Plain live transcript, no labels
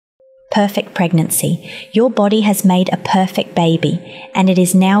perfect pregnancy. Your body has made a perfect baby, and it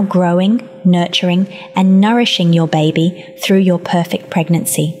is now growing, nurturing, and nourishing your baby through your perfect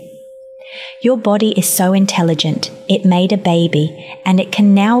pregnancy. Your body is so intelligent, it made a baby, and it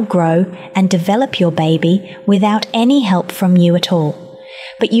can now grow and develop your baby without any help from you at all.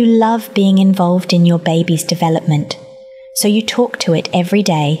 But you love being involved in your baby's development, so you talk to it every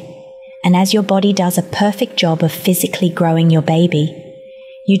day, and as your body does a perfect job of physically growing your baby,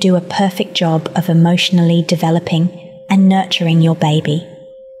 you do a perfect job of emotionally developing and nurturing your baby.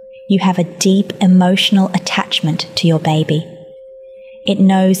 You have a deep emotional attachment to your baby. It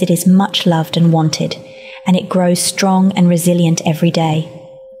knows it is much loved and wanted, and it grows strong and resilient every day.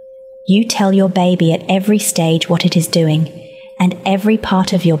 You tell your baby at every stage what it is doing, and every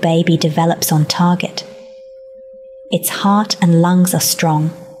part of your baby develops on target. Its heart and lungs are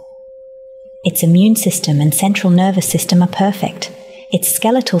strong. Its immune system and central nervous system are perfect. Its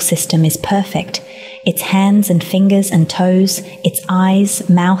skeletal system is perfect. Its hands and fingers and toes, its eyes,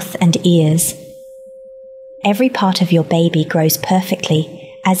 mouth and ears. Every part of your baby grows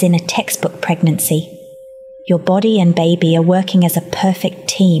perfectly, as in a textbook pregnancy. Your body and baby are working as a perfect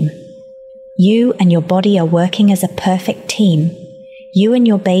team. You and your body are working as a perfect team. You and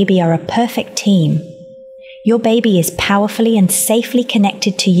your baby are a perfect team. Your baby is powerfully and safely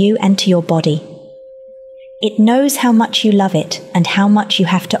connected to you and to your body. It knows how much you love it and how much you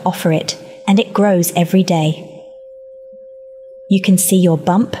have to offer it, and it grows every day. You can see your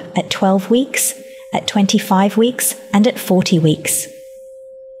bump at 12 weeks, at 25 weeks, and at 40 weeks.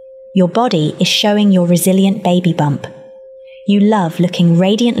 Your body is showing your resilient baby bump. You love looking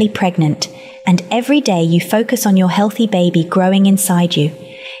radiantly pregnant, and every day you focus on your healthy baby growing inside you,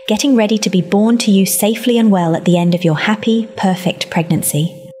 getting ready to be born to you safely and well at the end of your happy, perfect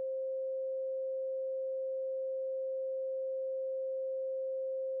pregnancy.